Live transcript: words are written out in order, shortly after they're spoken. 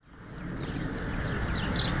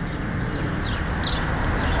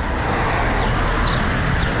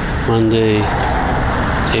Monday,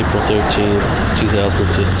 April 13th,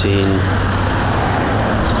 2015.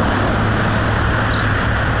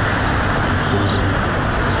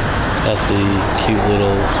 At the cute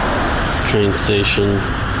little train station.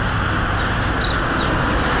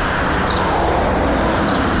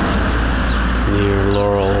 Near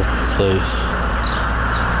Laurel Place.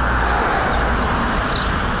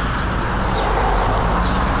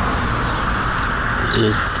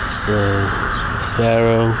 It's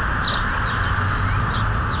Sparrow.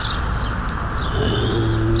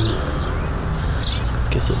 And I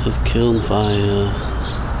guess it was killed by a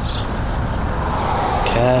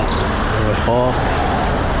cat or a hawk.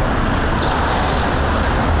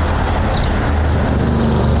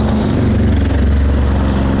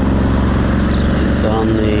 It's on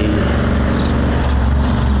the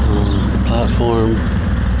platform.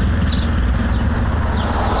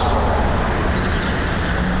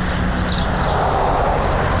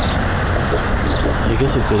 I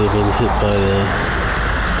guess it could have been hit by the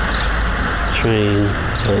train,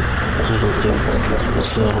 but I don't think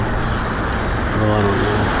so. Oh, I don't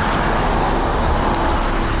know.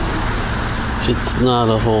 It's not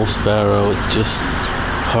a whole sparrow, it's just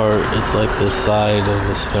part, it's like the side of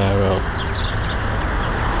a sparrow.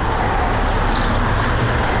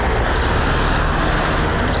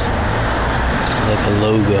 Like a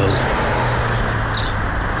logo.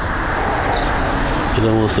 It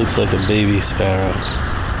almost looks like a baby sparrow.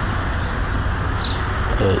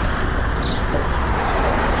 But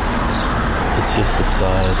it's just the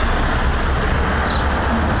side.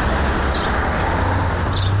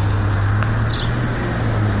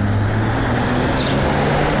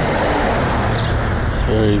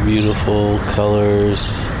 Very beautiful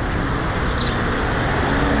colors,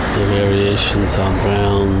 the variations on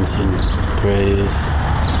browns and grays.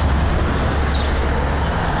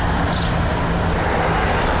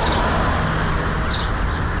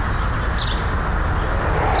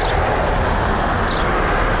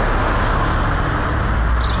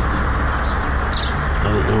 I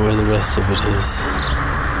don't know where the rest of it is.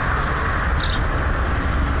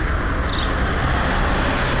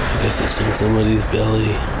 I guess it's in somebody's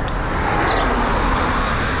belly.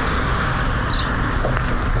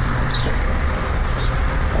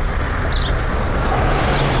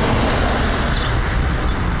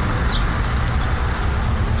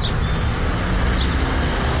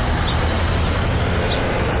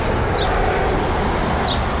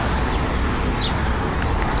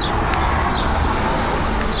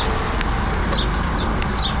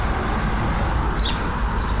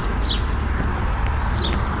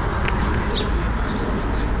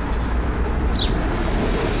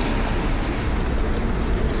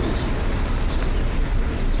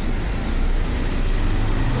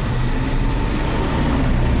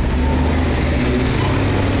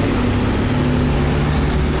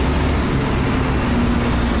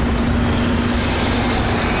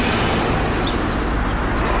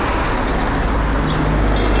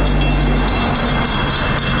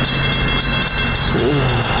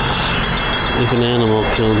 If an animal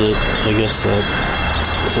killed it, I guess that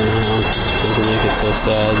somehow doesn't make it so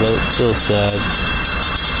sad, but it's still sad.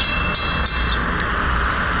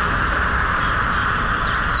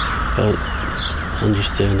 But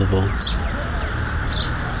understandable.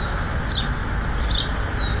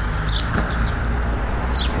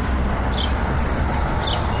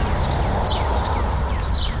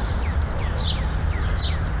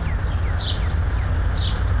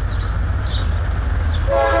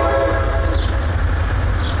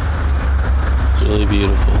 Really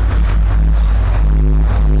beautiful.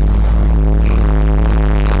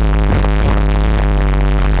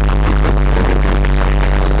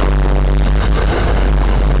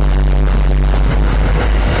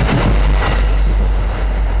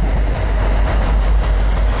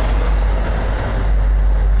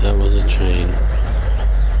 That was a train.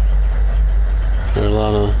 There are a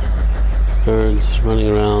lot of birds running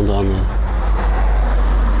around on the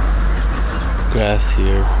grass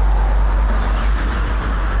here.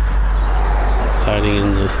 Hiding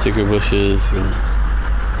in the sticker bushes and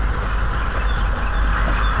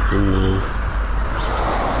in the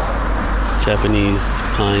Japanese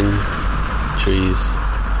pine trees.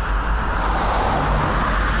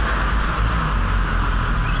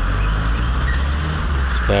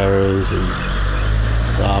 Sparrows and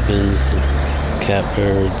robins and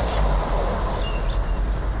catbirds.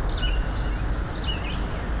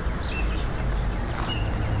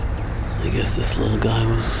 I guess this little guy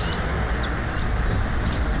was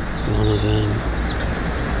one of them.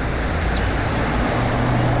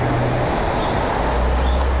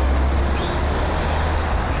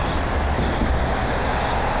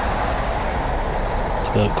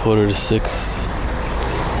 about 5:45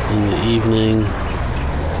 in the evening.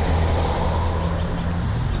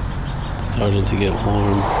 It's starting to get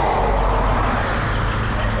warm.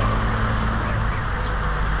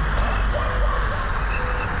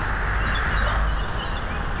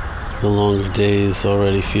 The longer days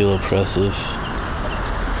already feel oppressive.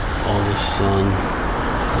 All the sun.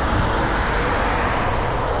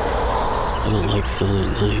 I don't like sun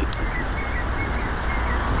at night.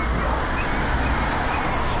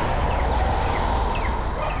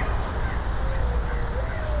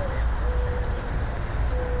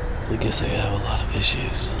 I guess I have a lot of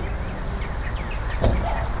issues.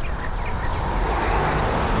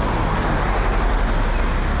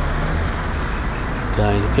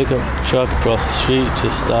 Guy in a pickup truck across the street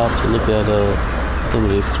just stopped to look at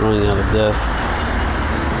somebody throwing out a desk,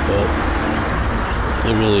 but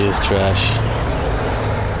it really is trash.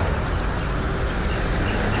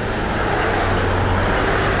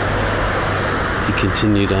 He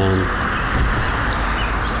continued on.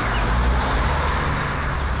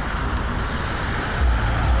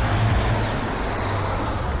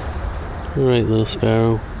 All right, little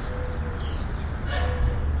sparrow.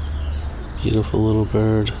 Beautiful little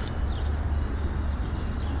bird.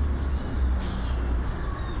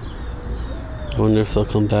 I wonder if they'll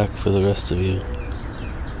come back for the rest of you.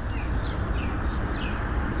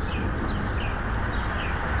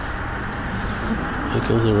 Here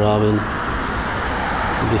comes a robin.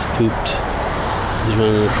 He just pooped. He's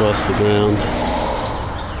running across the ground.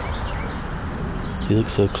 He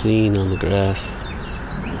looks so clean on the grass.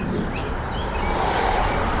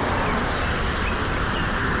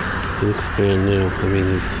 He looks brand new. I mean,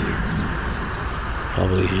 he's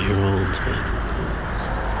probably a year old, but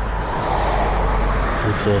he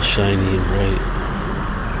looks all shiny and bright.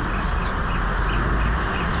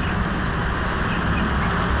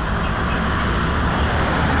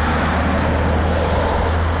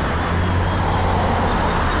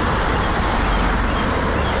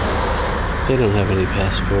 They don't have any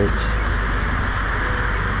passports.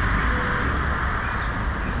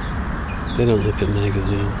 They don't look at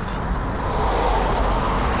magazines.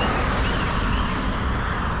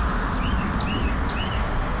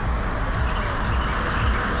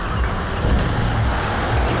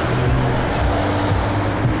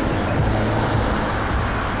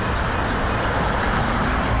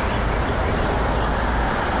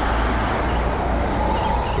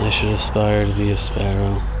 I should aspire to be a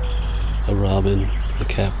sparrow, a robin, a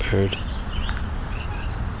catbird.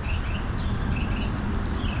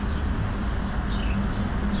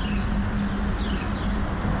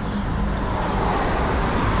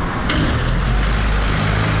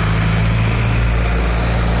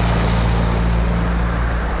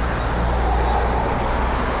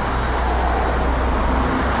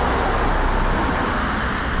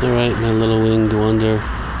 Alright, my little winged wonder.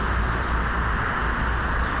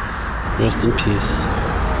 Rest in peace.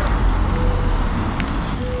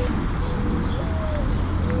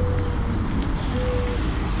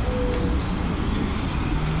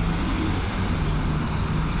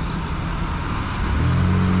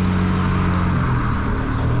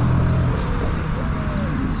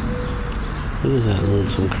 What is that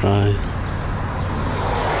lonesome cry?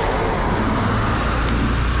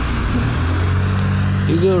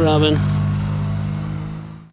 You go, Robin.